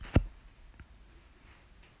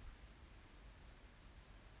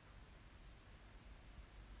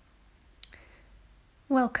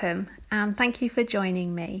Welcome and thank you for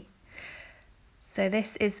joining me. So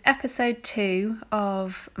this is episode 2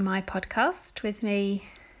 of my podcast with me,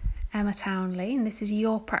 Emma Townley, and this is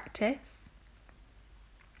Your Practice.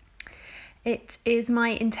 It is my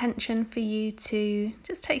intention for you to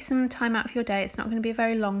just take some time out of your day. It's not going to be a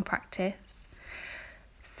very long practice,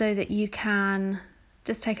 so that you can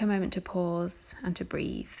just take a moment to pause and to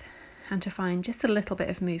breathe and to find just a little bit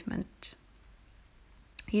of movement.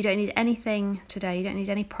 You don't need anything today, you don't need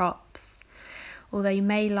any props, although you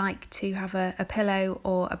may like to have a pillow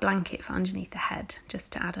or a blanket for underneath the head,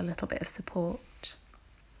 just to add a little bit of support.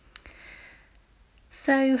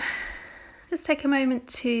 So just take a moment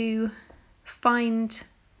to find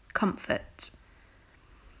comfort.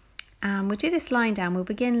 And we'll do this lying down. We'll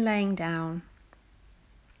begin laying down.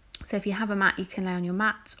 So if you have a mat, you can lay on your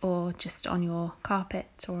mat or just on your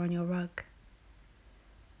carpet or on your rug.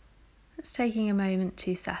 Just taking a moment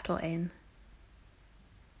to settle in.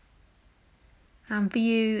 And for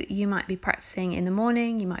you, you might be practicing in the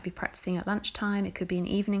morning, you might be practicing at lunchtime, it could be an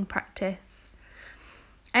evening practice.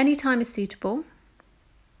 Any time is suitable.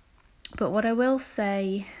 But what I will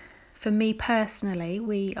say, for me personally,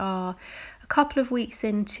 we are a couple of weeks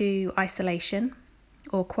into isolation,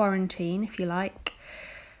 or quarantine if you like,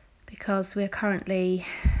 because we're currently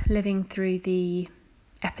living through the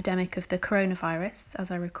epidemic of the coronavirus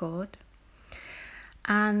as I record.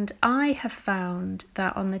 And I have found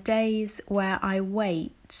that on the days where I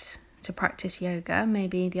wait to practice yoga,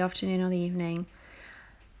 maybe the afternoon or the evening,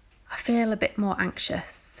 I feel a bit more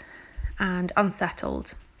anxious and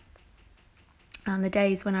unsettled. And the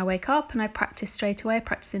days when I wake up and I practice straight away,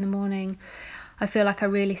 practice in the morning, I feel like I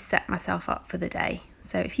really set myself up for the day.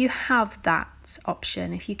 So if you have that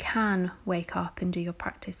option, if you can wake up and do your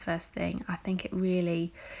practice first thing, I think it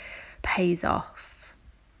really pays off.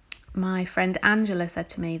 My friend Angela said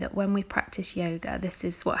to me that when we practice yoga, this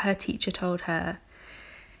is what her teacher told her.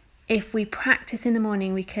 If we practice in the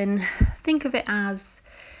morning, we can think of it as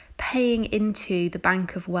paying into the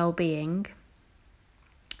bank of well-being.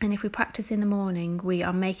 And if we practice in the morning, we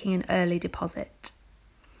are making an early deposit.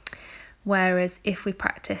 Whereas if we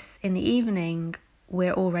practice in the evening,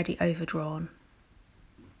 we're already overdrawn.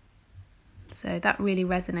 So that really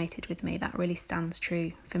resonated with me. That really stands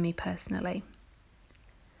true for me personally.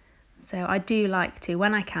 So I do like to,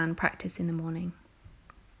 when I can, practice in the morning.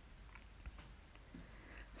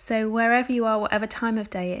 So wherever you are, whatever time of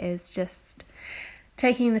day it is, just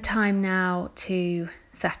taking the time now to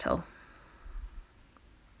settle.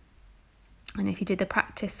 And if you did the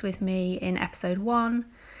practice with me in episode 1,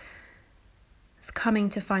 it's coming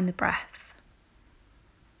to find the breath.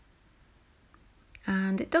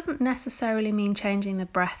 And it doesn't necessarily mean changing the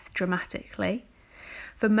breath dramatically.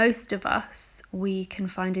 For most of us, we can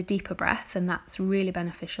find a deeper breath, and that's really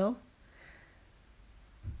beneficial.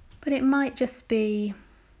 But it might just be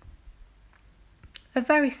a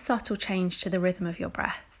very subtle change to the rhythm of your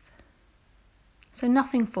breath. So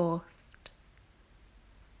nothing forced.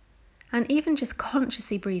 And even just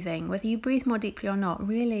consciously breathing, whether you breathe more deeply or not,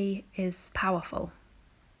 really is powerful.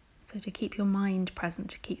 So to keep your mind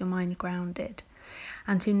present, to keep your mind grounded,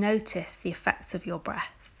 and to notice the effects of your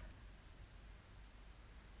breath.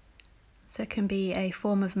 So it can be a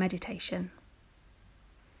form of meditation.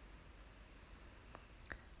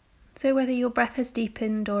 So whether your breath has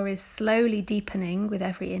deepened or is slowly deepening with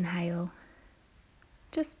every inhale,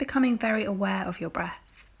 just becoming very aware of your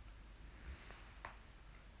breath.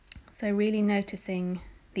 So really noticing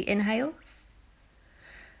the inhales,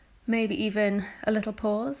 maybe even a little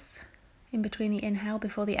pause in between the inhale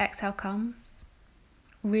before the exhale comes.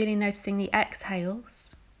 Really noticing the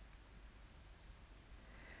exhales.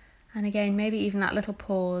 And again, maybe even that little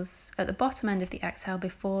pause at the bottom end of the exhale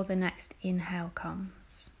before the next inhale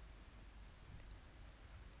comes.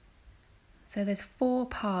 So there's 4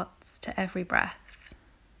 parts to every breath,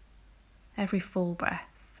 every full breath.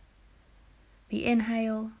 The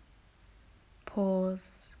inhale,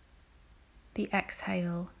 pause, the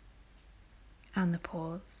exhale, and the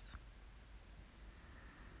pause.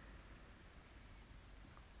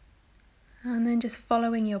 And then just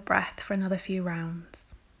following your breath for another few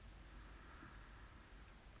rounds.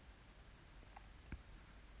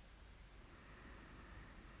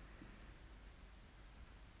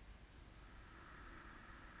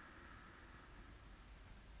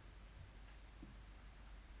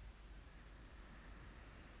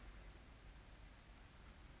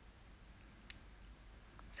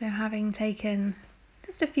 So having taken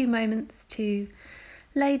just a few moments to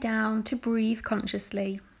lay down, to breathe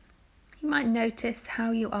consciously, you might notice how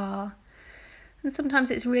you are. And sometimes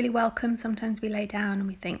it's really welcome. Sometimes we lay down and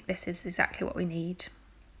we think this is exactly what we need.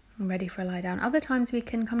 and ready for a lie down. Other times we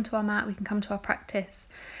can come to our mat, we can come to our practice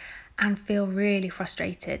and feel really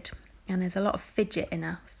frustrated, and there's a lot of fidget in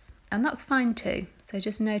us, and that's fine too. So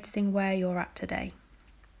just noticing where you're at today.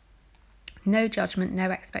 No judgment, no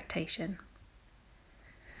expectation.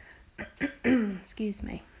 Excuse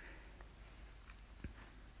me.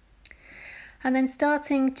 And then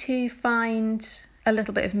starting to find a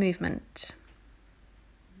little bit of movement.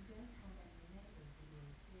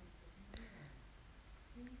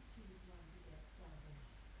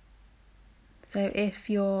 So if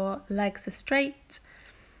your legs are straight,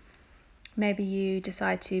 maybe you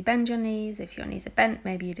decide to bend your knees. If your knees are bent,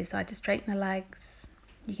 maybe you decide to straighten the legs.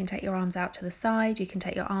 You can take your arms out to the side. You can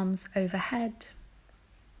take your arms overhead.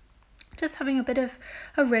 Just having a bit of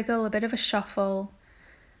a wriggle, a bit of a shuffle,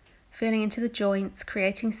 feeling into the joints,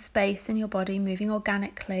 creating space in your body, moving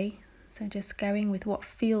organically. So just going with what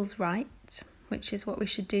feels right, which is what we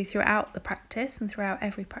should do throughout the practice and throughout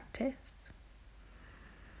every practice.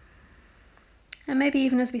 And maybe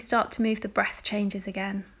even as we start to move, the breath changes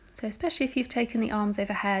again. So especially if you've taken the arms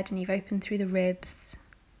overhead and you've opened through the ribs,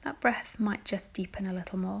 that breath might just deepen a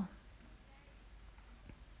little more.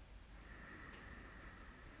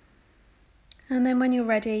 And then when you're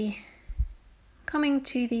ready, coming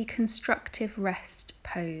to the constructive rest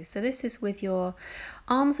pose. So this is with your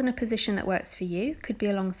arms in a position that works for you. Could be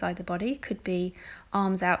alongside the body, could be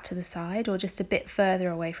arms out to the side or just a bit further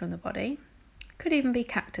away from the body. Could even be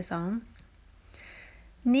cactus arms.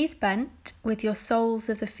 Knees bent with your soles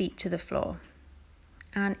of the feet to the floor.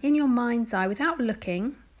 And in your mind's eye, without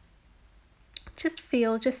looking, just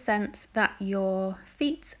sense that your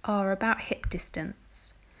feet are about hip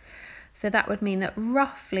distance. So that would mean that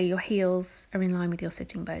roughly your heels are in line with your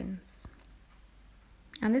sitting bones.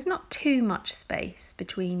 And there's not too much space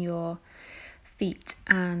between your feet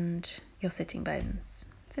and your sitting bones.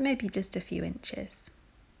 So maybe just a few inches.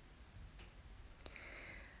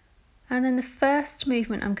 And then the first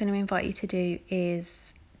movement I'm going to invite you to do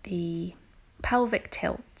is the pelvic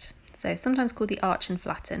tilt. So sometimes called the arch and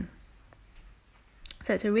flatten.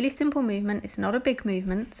 So it's a really simple movement. It's not a big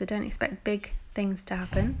movement, so don't expect big things to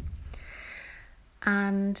happen.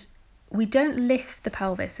 And we don't lift the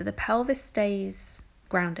pelvis, so the pelvis stays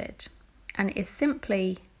grounded. And it is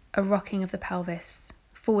simply a rocking of the pelvis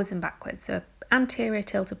forwards and backwards. So anterior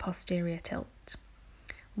tilt, a posterior tilt,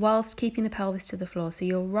 whilst keeping the pelvis to the floor. So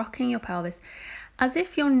you're rocking your pelvis as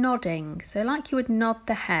if you're nodding. So like you would nod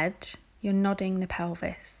the head, you're nodding the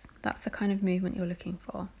pelvis. That's the kind of movement you're looking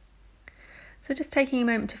for. So just taking a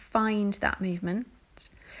moment to find that movement.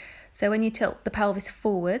 So when you tilt the pelvis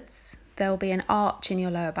forwards, there will be an arch in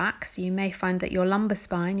your lower back. So you may find that your lumbar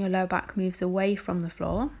spine, your lower back, moves away from the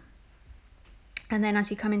floor. And then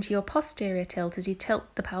as you come into your posterior tilt, as you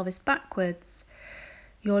tilt the pelvis backwards,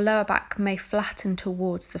 your lower back may flatten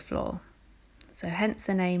towards the floor. So hence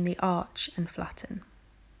the name, the arch and flatten.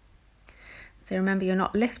 So remember, you're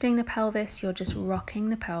not lifting the pelvis, you're just rocking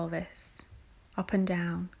the pelvis up and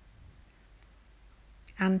down.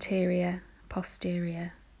 Anterior,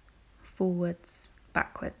 posterior, forwards,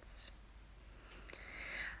 backwards.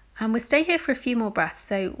 And we'll stay here for a few more breaths.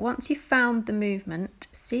 So once you've found the movement,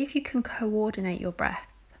 see if you can coordinate your breath.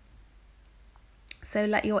 So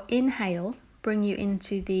let your inhale bring you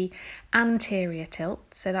into the anterior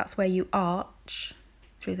tilt. So that's where you arch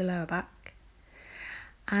through the lower back.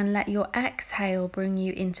 And let your exhale bring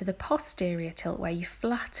you into the posterior tilt where you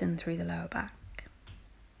flatten through the lower back.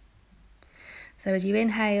 So as you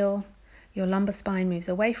inhale, your lumbar spine moves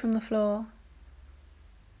away from the floor.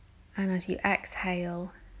 And as you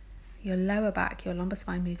exhale, your lower back, your lumbar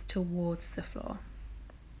spine moves towards the floor.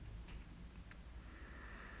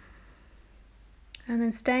 And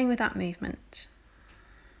then staying with that movement.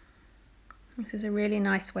 This is a really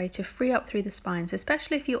nice way to free up through the spine, so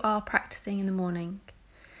especially if you are practicing in the morning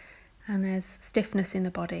and there's stiffness in the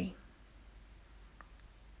body.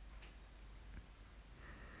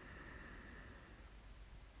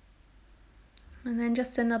 And then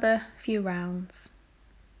just another few rounds.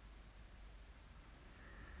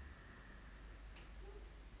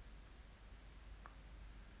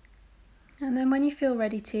 And then when you feel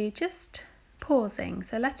ready to, just pausing,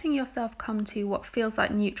 so letting yourself come to what feels like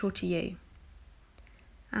neutral to you.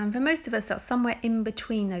 And for most of us, that's somewhere in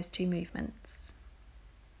between those two movements.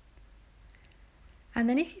 And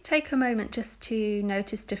then if you take a moment just to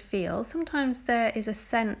notice, to feel, sometimes there is a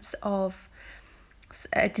sense of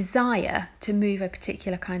a desire to move a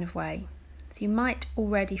particular kind of way. So you might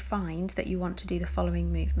already find that you want to do the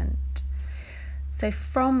following movement. So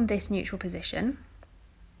from this neutral position,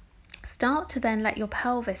 start to then let your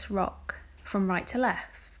pelvis rock from right to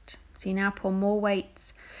left. So you now pour more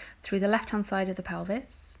weight through the left-hand side of the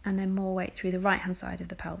pelvis and then more weight through the right-hand side of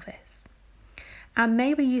the pelvis. And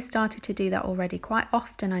maybe you started to do that already. Quite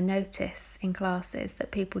often I notice in classes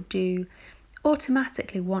that people do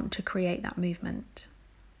automatically want to create that movement.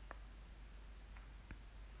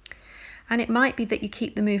 And it might be that you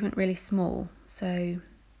keep the movement really small, so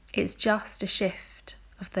it's just a shift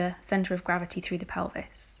of the centre of gravity through the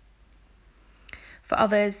pelvis. For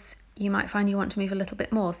others, you might find you want to move a little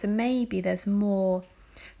bit more, so maybe there's more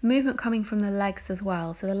movement coming from the legs as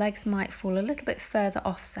well, so the legs might fall a little bit further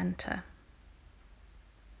off centre.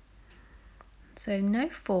 So no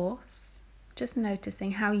force, just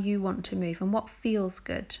noticing how you want to move and what feels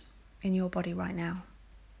good in your body right now.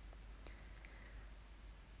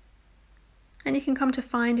 And you can come to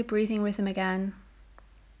find a breathing rhythm again.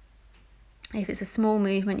 If it's a small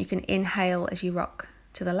movement, you can inhale as you rock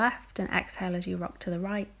to the left and exhale as you rock to the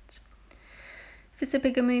right. If it's a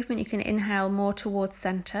bigger movement, you can inhale more towards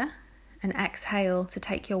centre and exhale to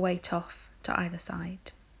take your weight off to either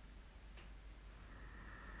side.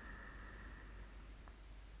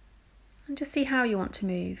 And just see how you want to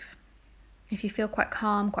move. If you feel quite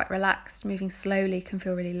calm, quite relaxed, moving slowly can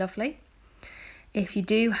feel really lovely. If you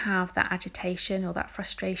do have that agitation or that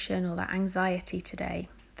frustration or that anxiety today,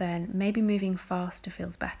 then maybe moving faster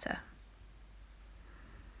feels better.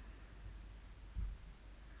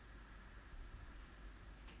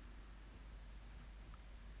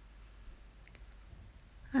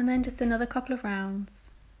 And then just another couple of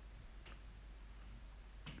rounds.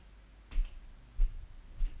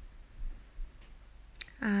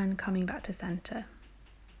 And coming back to centre.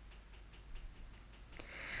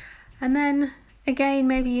 And then again,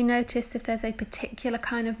 maybe you notice if there's a particular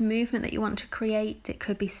kind of movement that you want to create. It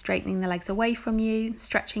could be straightening the legs away from you,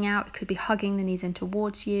 stretching out. It could be hugging the knees in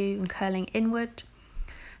towards you and curling inward.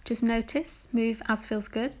 Just notice, move as feels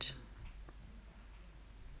good.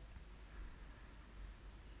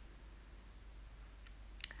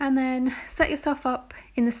 And then set yourself up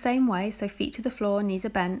in the same way, so feet to the floor, knees are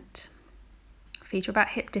bent. Feet are about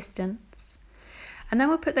hip distance. And then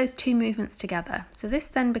we'll put those two movements together. So this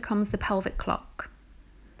then becomes the pelvic clock.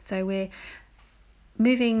 So we're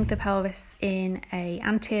moving the pelvis in a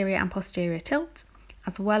anterior and posterior tilt,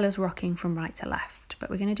 as well as rocking from right to left. But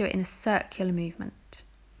we're going to do it in a circular movement.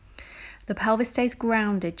 The pelvis stays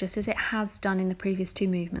grounded just as it has done in the previous two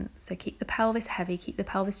movements. So keep the pelvis heavy, keep the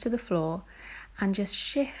pelvis to the floor, and just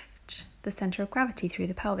shift the centre of gravity through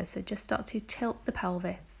the pelvis. So just start to tilt the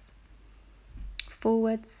pelvis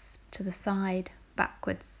forwards to the side,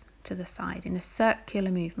 backwards to the side in a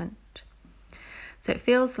circular movement. So it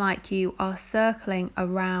feels like you are circling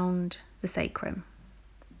around the sacrum.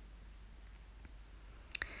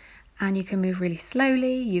 And you can move really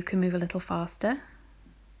slowly, you can move a little faster.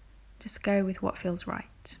 Just go with what feels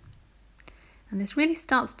right. And this really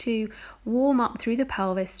starts to warm up through the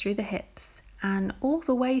pelvis, through the hips, and all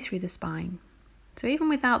the way through the spine. So even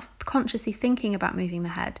without consciously thinking about moving the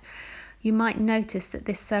head, you might notice that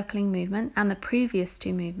this circling movement and the previous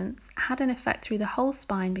two movements had an effect through the whole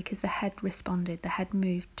spine because the head responded, the head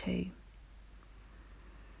moved too.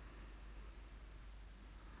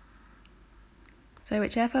 So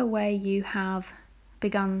whichever way you have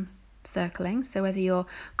begun circling, so whether you're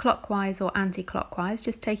clockwise or anti-clockwise,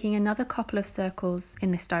 just taking another couple of circles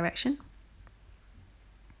in this direction.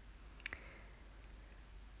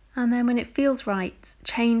 And then when it feels right,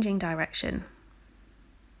 changing direction.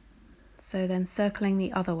 So then circling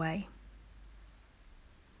the other way.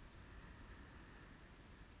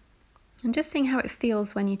 And just seeing how it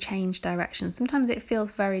feels when you change direction. Sometimes it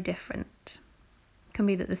feels very different. It can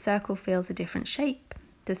be that the circle feels a different shape.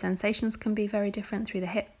 The sensations can be very different through the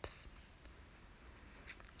hips,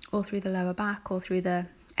 or through the lower back, or through the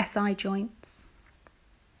SI joints.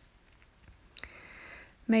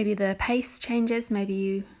 Maybe the pace changes. Maybe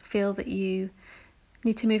you feel that you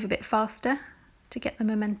need to move a bit faster to get the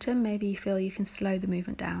momentum. Maybe you feel you can slow the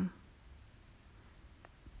movement down.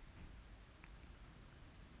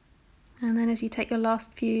 And then as you take your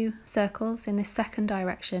last few circles in this second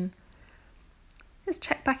direction, just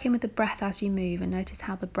check back in with the breath as you move and notice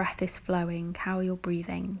how the breath is flowing, how you're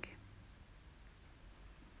breathing.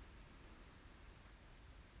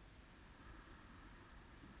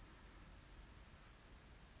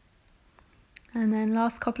 And then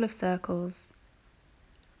last couple of circles.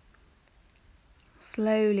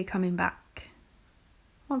 Slowly coming back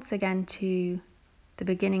once again to the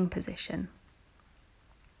beginning position.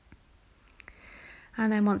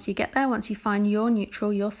 And then once you get there, once you find your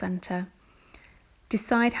neutral, your centre,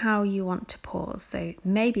 decide how you want to pause. So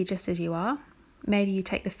maybe just as you are, maybe you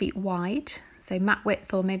take the feet wide, so mat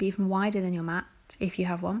width or maybe even wider than your mat if you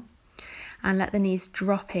have one. and let the knees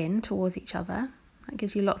drop in towards each other. That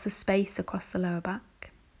gives you lots of space across the lower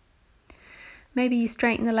back. Maybe you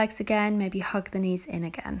straighten the legs again, maybe you hug the knees in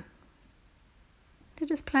again. You're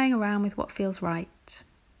just playing around with what feels right.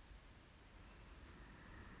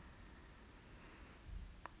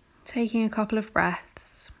 Taking a couple of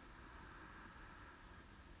breaths.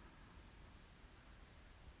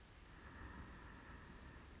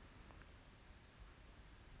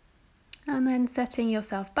 And then setting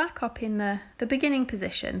yourself back up in the beginning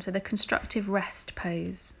position, so the constructive rest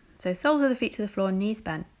pose. So soles of the feet to the floor, knees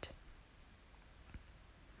bent.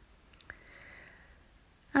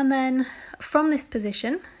 And then from this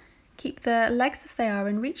position, keep the legs as they are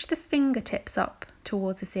and reach the fingertips up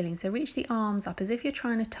towards the ceiling. So reach the arms up as if you're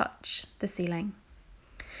trying to touch the ceiling.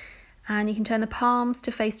 And you can turn the palms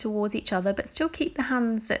to face towards each other, but still keep the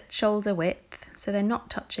hands at shoulder width, so they're not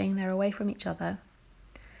touching, they're away from each other.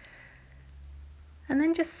 And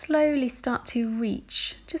then just slowly start to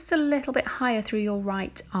reach just a little bit higher through your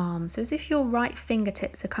right arm. So as if your right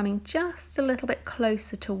fingertips are coming just a little bit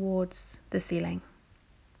closer towards the ceiling.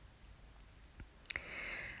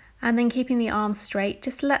 And then keeping the arms straight,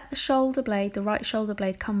 just let the right shoulder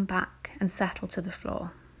blade come back and settle to the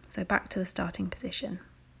floor. So back to the starting position.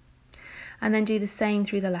 And then do the same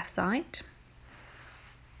through the left side.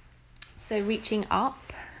 So reaching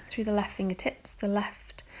up through the left fingertips, the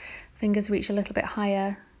left fingers reach a little bit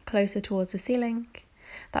higher, closer towards the ceiling.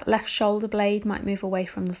 That left shoulder blade might move away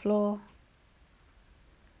from the floor.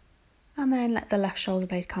 And then let the left shoulder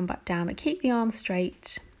blade come back down, but keep the arms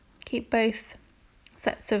straight. Keep both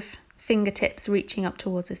sets of fingertips reaching up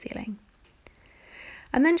towards the ceiling.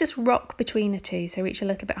 And then just rock between the two. So reach a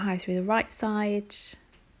little bit higher through the right side,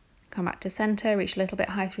 come back to center, reach a little bit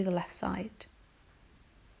higher through the left side.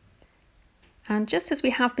 And just as we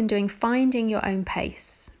have been doing, finding your own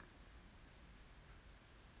pace.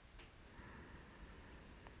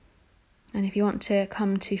 And if you want to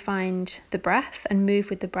come to find the breath and move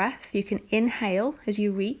with the breath, you can inhale as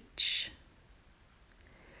you reach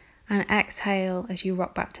and exhale as you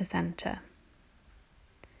rock back to center.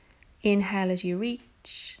 Inhale as you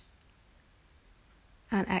reach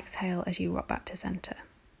and exhale as you rock back to center.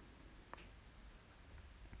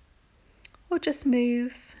 Or just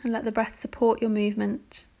move and let the breath support your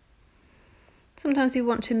movement. Sometimes we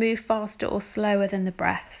want to move faster or slower than the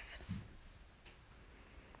breath.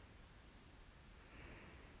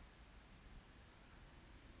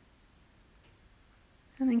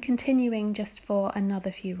 And then continuing just for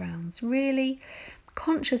another few rounds, really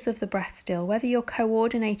conscious of the breath still, whether you're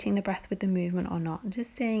coordinating the breath with the movement or not,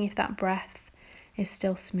 just seeing if that breath is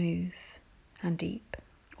still smooth and deep,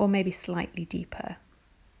 or maybe slightly deeper.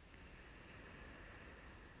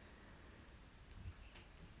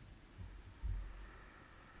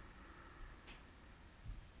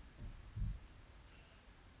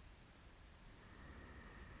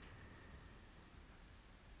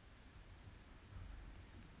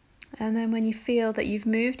 And then when you feel that you've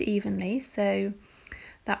moved evenly, so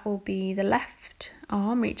that will be the left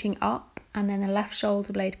arm reaching up and then the left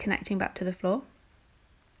shoulder blade connecting back to the floor.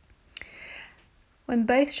 When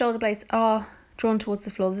both shoulder blades are drawn towards the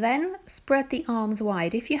floor, then spread the arms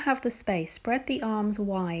wide. If you have the space, spread the arms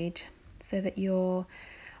wide so that your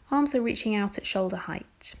arms are reaching out at shoulder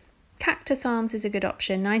height. Cactus arms is a good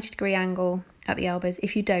option, 90-degree angle at the elbows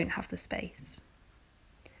if you don't have the space.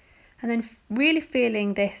 And then really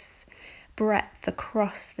feeling this breadth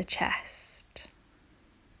across the chest.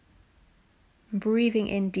 Breathing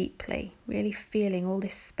in deeply, really feeling all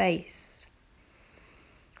this space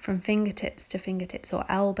from fingertips to fingertips or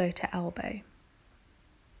elbow to elbow.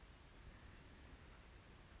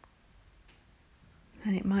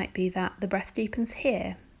 And it might be that the breath deepens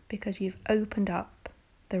here because you've opened up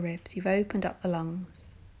the ribs, you've opened up the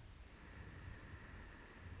lungs.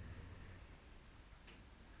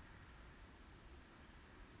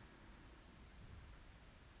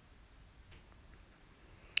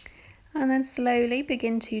 And then slowly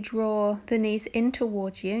begin to draw the knees in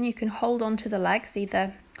towards you, and you can hold on to the legs,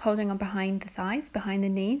 either holding on behind the thighs, behind the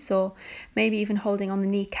knees, or maybe even holding on the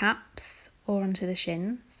kneecaps or onto the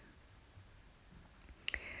shins.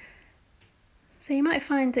 So you might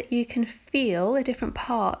find that you can feel a different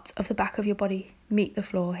part of the back of your body meet the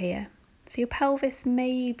floor here. So your pelvis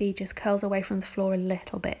maybe just curls away from the floor a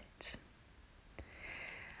little bit.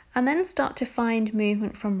 And then start to find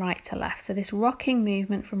movement from right to left. So this rocking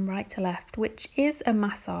movement from right to left, which is a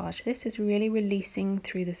massage. This is really releasing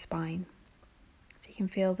through the spine. So you can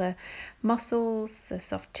feel the muscles, the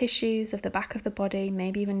soft tissues of the back of the body,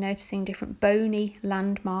 maybe even noticing different bony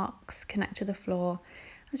landmarks connect to the floor.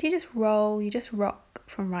 As you just roll, you just rock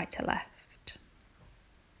from right to left.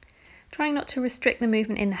 Trying not to restrict the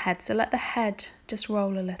movement in the head, so let the head just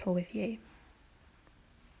roll a little with you.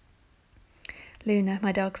 Luna,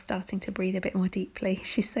 my dog's starting to breathe a bit more deeply.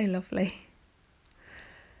 She's so lovely.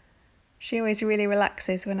 She always really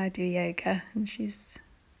relaxes when I do yoga, and she's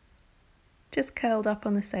just curled up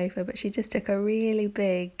on the sofa, but she just took a really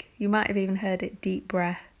big, you might have even heard it, deep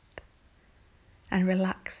breath and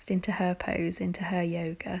relaxed into her pose, into her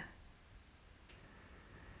yoga.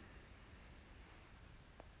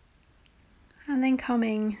 And then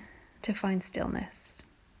coming to find stillness.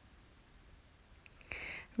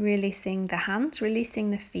 Releasing the hands,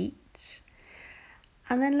 releasing the feet,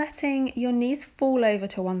 and then letting your knees fall over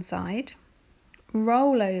to one side,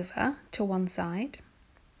 roll over to one side.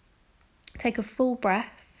 Take a full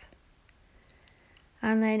breath,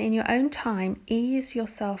 and then in your own time, ease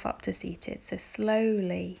yourself up to seated. So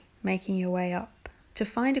slowly making your way up to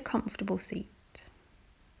find a comfortable seat.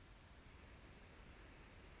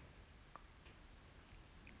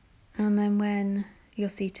 And then when you're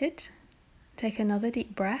seated, take another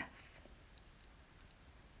deep breath.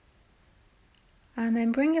 And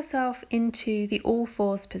then bring yourself into the all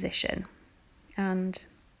fours position. And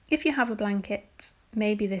if you have a blanket,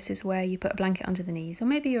 maybe this is where you put a blanket under the knees, or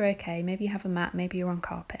maybe you're okay, maybe you have a mat, maybe you're on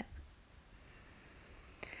carpet.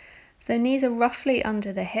 So knees are roughly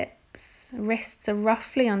under the hips, wrists are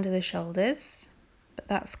roughly under the shoulders, but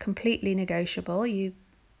that's completely negotiable. You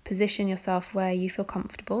position yourself where you feel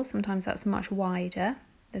comfortable. Sometimes that's much wider.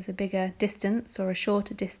 There's a bigger distance or a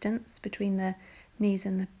shorter distance between the knees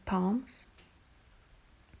and the palms.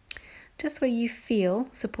 Just where you feel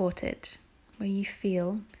supported, where you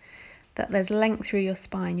feel that there's length through your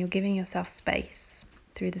spine, you're giving yourself space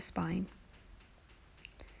through the spine.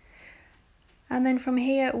 And then from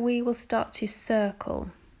here we will start to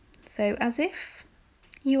circle. So as if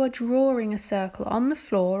you are drawing a circle on the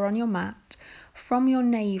floor, on your mat, from your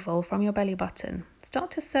navel, from your belly button.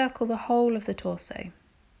 Start to circle the whole of the torso.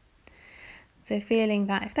 So feeling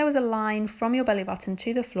that if there was a line from your belly button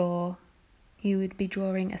to the floor, you would be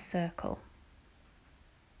drawing a circle.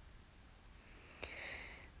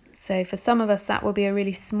 So for some of us, that will be a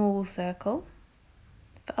really small circle.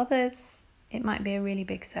 For others, it might be a really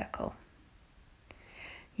big circle.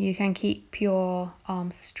 You can keep your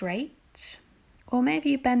arms straight, or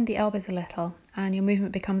maybe you bend the elbows a little and your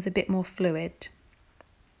movement becomes a bit more fluid.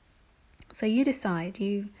 So you decide,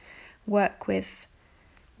 you work with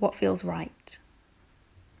what feels right.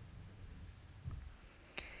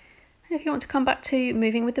 And if you want to come back to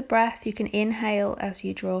moving with the breath, you can inhale as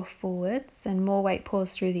you draw forwards and more weight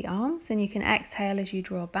pours through the arms, and you can exhale as you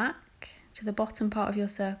draw back to the bottom part of your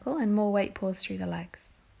circle and more weight pours through the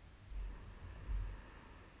legs.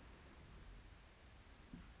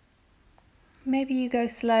 Maybe you go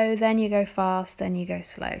slow, then you go fast, then you go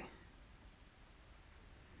slow.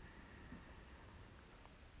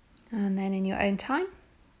 And then in your own time,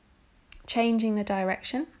 changing the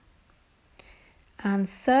direction and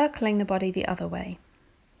circling the body the other way.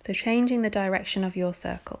 So changing the direction of your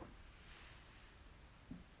circle.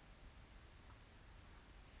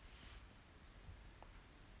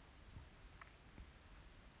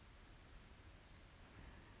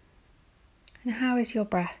 And how is your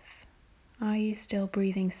breath? Are you still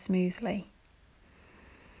breathing smoothly?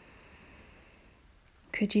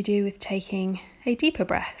 Could you do with taking a deeper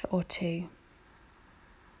breath or two?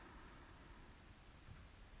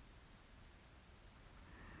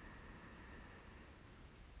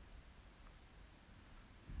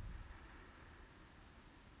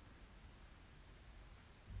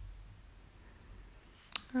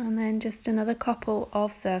 And then just another couple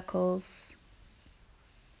of circles.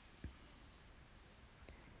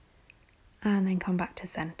 And then come back to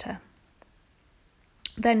center.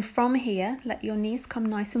 Then from here, let your knees come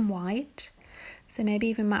nice and wide. So maybe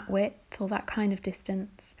even mat width or that kind of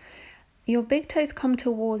distance. Your big toes come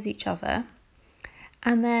towards each other.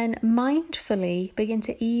 And then mindfully begin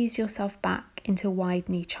to ease yourself back into wide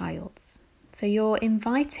knee child's. So you're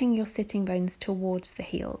inviting your sitting bones towards the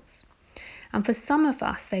heels. And for some of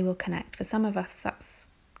us, they will connect. For some of us, that's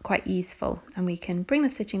quite easeful. And we can bring the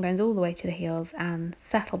sitting bones all the way to the heels and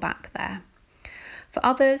settle back there. For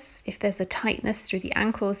others, if there's a tightness through the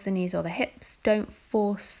ankles, the knees or the hips, don't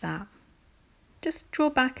force that. Just draw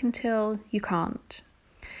back until you can't.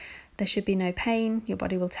 There should be no pain. Your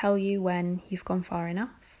body will tell you when you've gone far enough.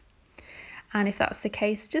 And if that's the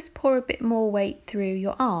case, just pour a bit more weight through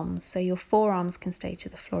your arms so your forearms can stay to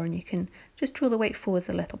the floor and you can just draw the weight forwards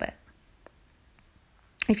a little bit.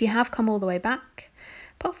 If you have come all the way back,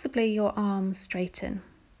 possibly your arms straighten.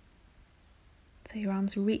 So your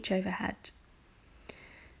arms reach overhead.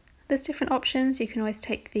 There's different options. You can always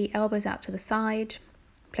take the elbows out to the side,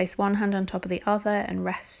 Place one hand on top of the other and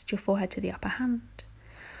rest your forehead to the upper hand.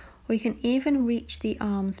 Or you can even reach the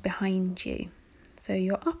arms behind you. So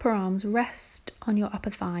your upper arms rest on your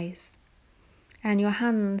upper thighs and your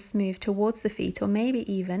hands move towards the feet, or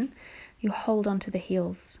maybe even you hold onto the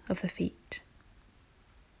heels of the feet.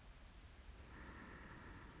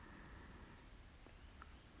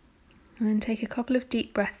 And then take a couple of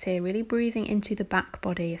deep breaths here, really breathing into the back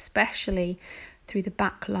body, especially through the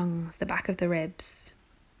back lungs, the back of the ribs.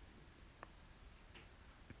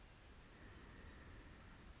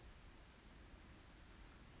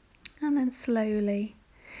 And then slowly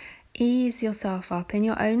ease yourself up in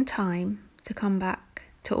your own time to come back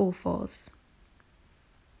to all fours.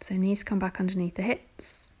 So knees come back underneath the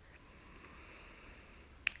hips.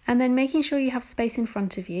 And then making sure you have space in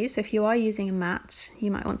front of you. So if you are using a mat, you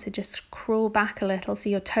might want to just crawl back a little so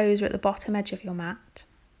your toes are at the bottom edge of your mat.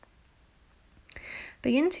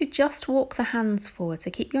 Begin to just walk the hands forward. So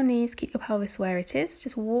keep your knees, keep your pelvis where it is.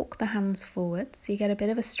 Just walk the hands forward. So you get a bit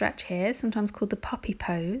of a stretch here, sometimes called the puppy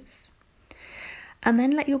pose. And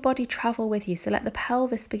then let your body travel with you. So let the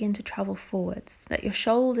pelvis begin to travel forwards. Let your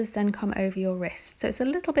shoulders then come over your wrists. So it's a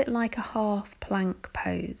little bit like a half plank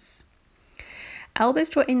pose. Elbows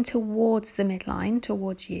draw in towards the midline,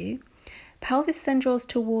 towards you. Pelvis then draws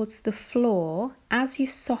towards the floor as you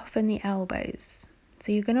soften the elbows.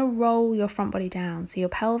 So you're going to roll your front body down. So your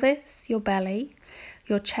pelvis, your belly,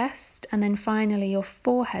 your chest, and then finally your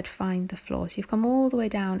forehead find the floor. So you've come all the way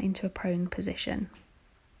down into a prone position.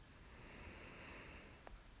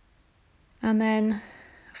 And then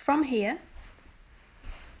from here,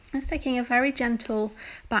 it's taking a very gentle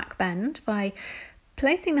back bend by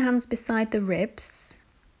placing the hands beside the ribs,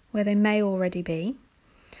 where they may already be.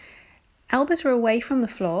 Elbows are away from the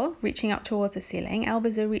floor, reaching up towards the ceiling.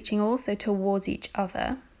 Elbows are reaching also towards each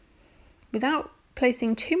other. Without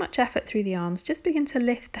placing too much effort through the arms, just begin to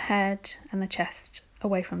lift the head and the chest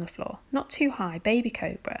away from the floor. Not too high, baby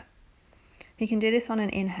cobra. You can do this on an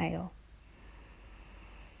inhale.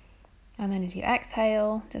 And then as you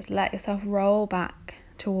exhale, just let yourself roll back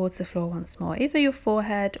towards the floor once more, either your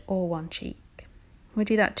forehead or one cheek. We'll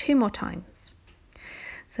do that 2 more times.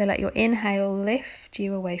 So let your inhale lift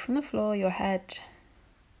you away from the floor, your head,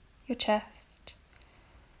 your chest.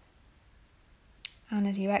 And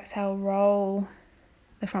as you exhale, roll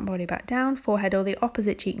the front body back down, forehead or the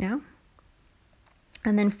opposite cheek now.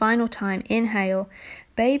 And then final time, inhale,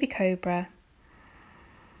 baby cobra.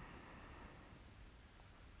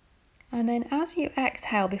 And then as you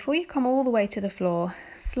exhale, before you come all the way to the floor,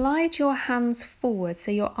 slide your hands forward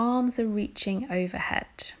so your arms are reaching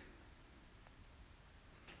overhead.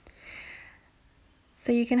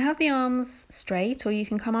 So you can have the arms straight, or you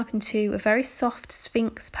can come up into a very soft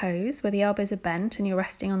sphinx pose where the elbows are bent and you're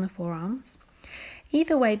resting on the forearms.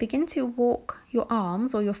 Either way, begin to walk your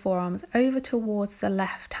arms or your forearms over towards the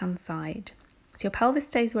left hand side. So your pelvis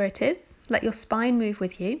stays where it is. Let your spine move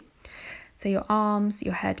with you. So your arms,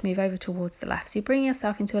 your head move over towards the left. So you bring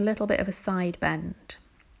yourself into a little bit of a side bend.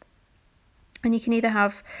 And you can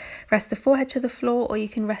either rest the forehead to the floor, or you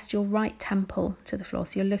can rest your right temple to the floor.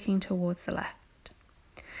 So you're looking towards the left.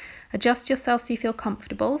 Adjust yourself so you feel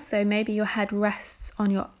comfortable. So maybe your head rests on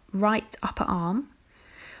your right upper arm,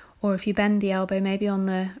 or if you bend the elbow, maybe on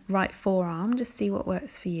the right forearm. Just see what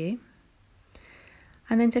works for you.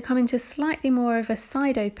 And then to come into slightly more of a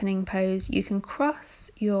side opening pose, you can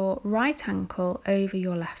cross your right ankle over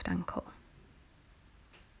your left ankle.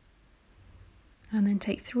 And then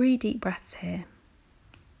take 3 deep breaths here.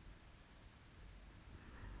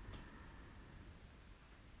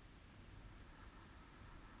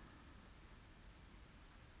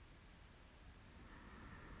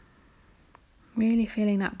 Really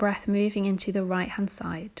feeling that breath moving into the right hand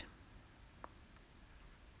side.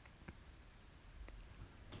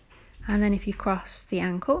 And then if you cross the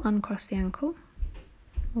ankle, uncross the ankle,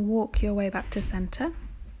 walk your way back to center.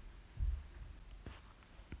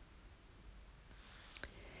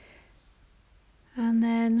 And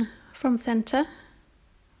then from center,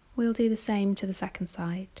 we'll do the same to the second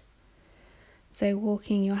side. So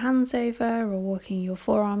walking your hands over or walking your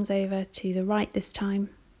forearms over to the right this time.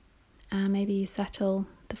 And maybe you settle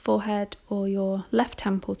the forehead or your left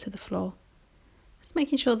temple to the floor. Just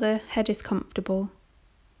making sure the head is comfortable.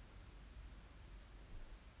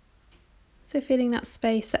 So feeling that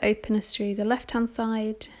space, the openness through the left-hand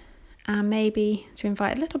side, and maybe to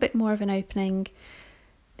invite a little bit more of an opening,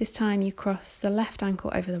 this time you cross the left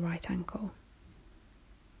ankle over the right ankle.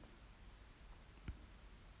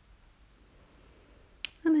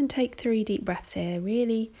 And then take 3 deep breaths here,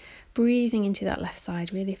 really breathing into that left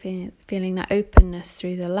side, really feeling that openness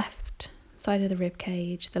through the left side of the rib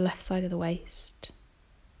cage, the left side of the waist.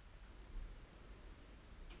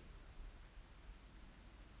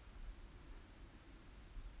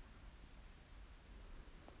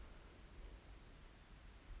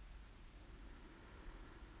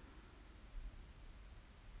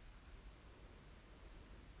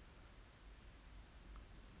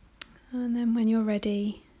 And then when you're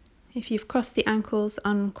ready, if you've crossed the ankles,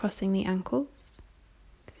 uncrossing the ankles.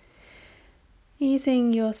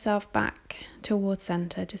 Easing yourself back towards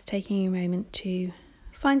center, just taking a moment to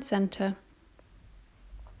find center.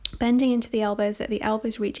 Bending into the elbows, let the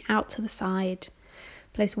elbows reach out to the side.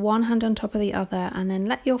 Place one hand on top of the other and then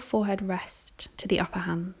let your forehead rest to the upper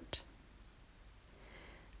hand.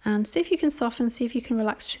 And see if you can soften, see if you can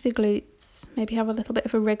relax through the glutes, maybe have a little bit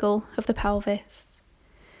of a wriggle of the pelvis.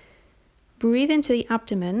 Breathe into the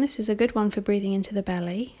abdomen. This is a good one for breathing into the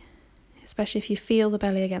belly, especially if you feel the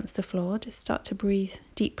belly against the floor. Just start to breathe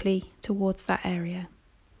deeply towards that area.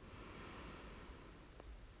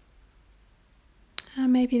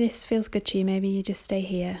 And maybe this feels good to you, maybe you just stay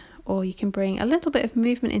here, or you can bring a little bit of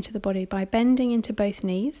movement into the body by bending into both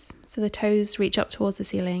knees so the toes reach up towards the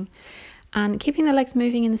ceiling, and keeping the legs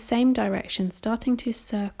moving in the same direction, starting to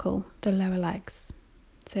circle the lower legs.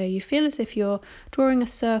 So you feel as if you're drawing a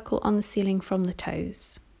circle on the ceiling from the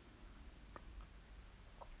toes.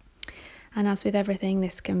 And as with everything,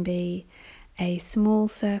 this can be a small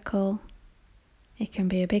circle, it can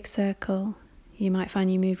be a big circle. You might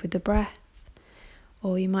find you move with the breath,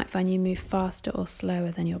 or you might find you move faster or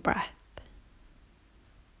slower than your breath.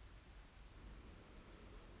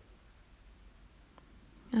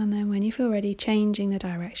 And then when you feel ready, changing the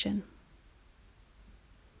direction.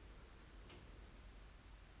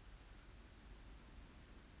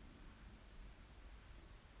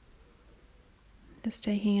 Just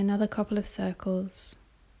taking another couple of circles.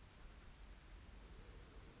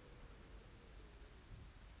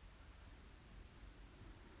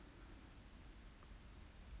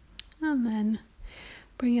 And then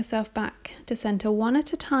bring yourself back to center one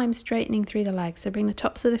at a time, straightening through the legs. So bring the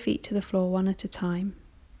tops of the feet to the floor one at a time.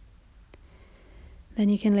 Then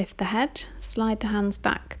you can lift the head, slide the hands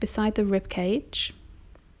back beside the rib cage,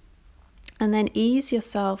 and then ease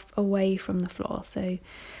yourself away from the floor. So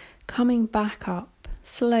coming back up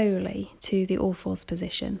slowly to the all fours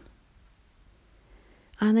position.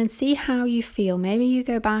 And then see how you feel. Maybe you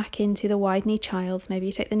go back into the wide knee child's. Maybe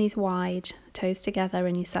you take the knees wide, the toes together,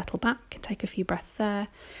 and you settle back. Take a few breaths there.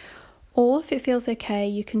 Or if it feels okay,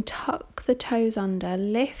 you can tuck the toes under,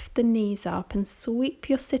 lift the knees up, and sweep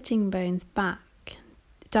your sitting bones back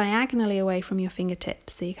diagonally away from your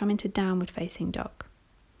fingertips. So you come into downward facing dog.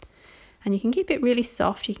 And you can keep it really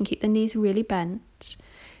soft. You can keep the knees really bent.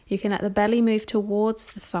 You can let the belly move towards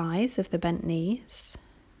the thighs of the bent knees,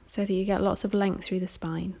 so that you get lots of length through the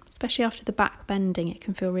spine. Especially after the back bending, it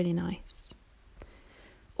can feel really nice.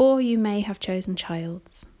 Or you may have chosen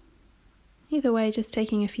child's. Either way, just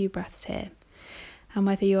taking a few breaths here. And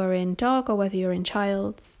whether you're in dog or whether you're in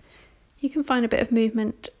child's, you can find a bit of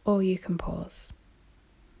movement or you can pause.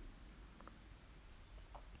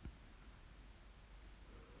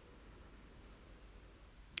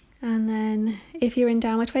 And then if you're in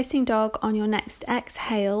downward facing dog, on your next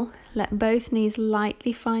exhale, let both knees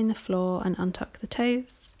lightly find the floor and untuck the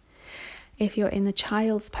toes. If you're in the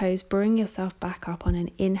child's pose, bring yourself back up on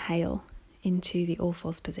an inhale into the all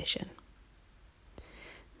fours position.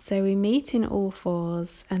 So we meet in all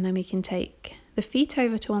fours, and then we can take the feet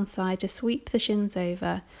over to one side to sweep the shins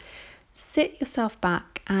over, sit yourself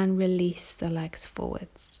back and release the legs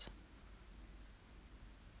forwards.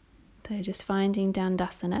 So just finding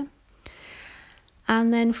Dandasana.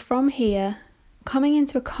 And then from here, coming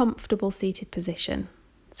into a comfortable seated position.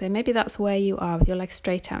 So maybe that's where you are with your legs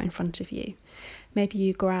straight out in front of you. Maybe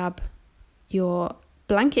you grab your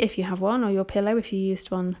blanket if you have one, or your pillow if you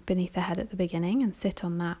used one beneath the head at the beginning, and sit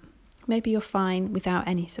on that. Maybe you're fine without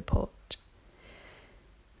any support.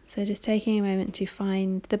 So just taking a moment to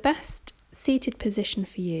find the best seated position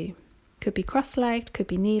for you. Could be cross-legged, could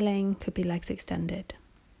be kneeling, could be legs extended.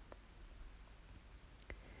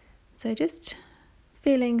 So just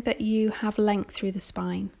feeling that you have length through the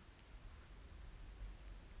spine.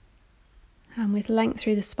 And with length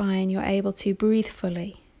through the spine, you're able to breathe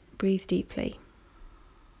fully, breathe deeply.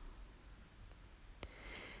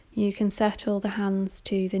 You can settle the hands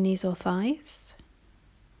to the knees or thighs.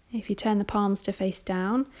 If you turn the palms to face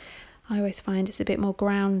down, I always find it's a bit more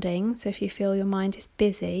grounding. So if you feel your mind is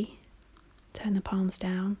busy, turn the palms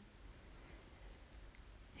down.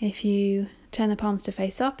 If you turn the palms to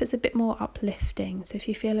face up, it's a bit more uplifting. So if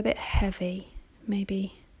you feel a bit heavy,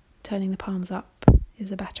 maybe turning the palms up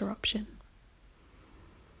is a better option.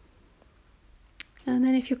 And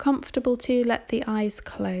then if you're comfortable to let the eyes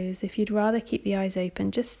close. If you'd rather keep the eyes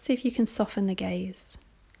open, just see if you can soften the gaze.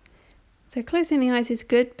 So closing the eyes is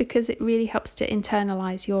good because it really helps to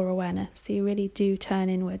internalize your awareness. So you really do turn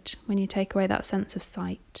inward when you take away that sense of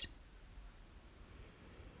sight.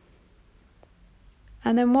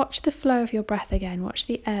 And then watch the flow of your breath again. Watch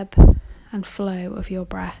the ebb and flow of your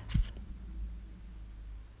breath.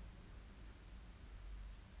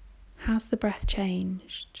 Has the breath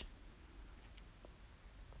changed?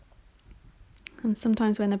 And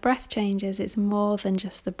sometimes when the breath changes, it's more than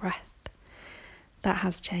just the breath that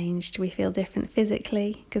has changed. We feel different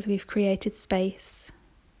physically because we've created space,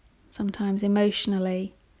 sometimes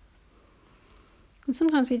emotionally. And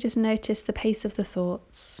sometimes we just notice the pace of the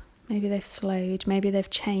thoughts. Maybe they've slowed, maybe they've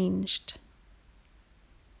changed.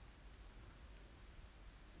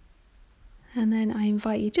 And then I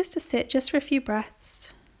invite you just to sit just for a few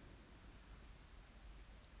breaths.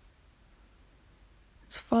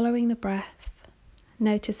 Just following the breath,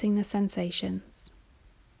 noticing the sensations.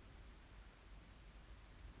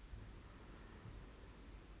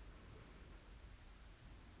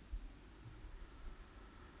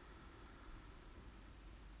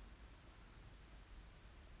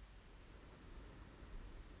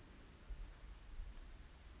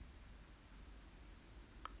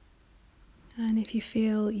 And if you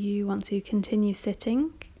feel you want to continue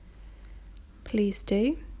sitting, please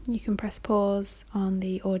do. You can press pause on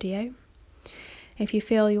the audio. If you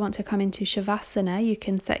feel you want to come into Shavasana, you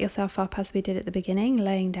can set yourself up as we did at the beginning,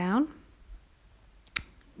 laying down.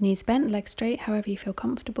 Knees bent, legs straight, however you feel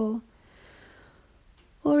comfortable.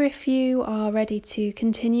 Or if you are ready to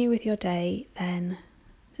continue with your day, then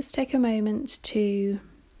just take a moment to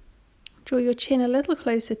draw your chin a little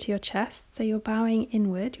closer to your chest, so you're bowing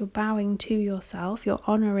inward, you're bowing to yourself, you're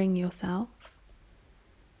honouring yourself.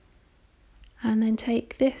 And then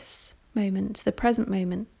take this moment, the present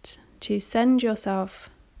moment, to send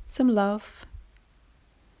yourself some love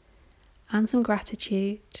and some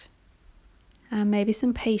gratitude and maybe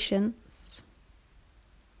some patience,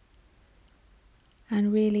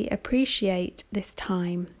 and really appreciate this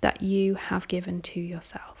time that you have given to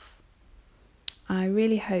yourself. I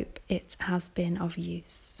really hope it has been of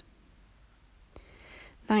use.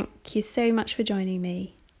 Thank you so much for joining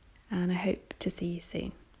me, and I hope to see you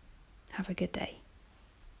soon. Have a good day.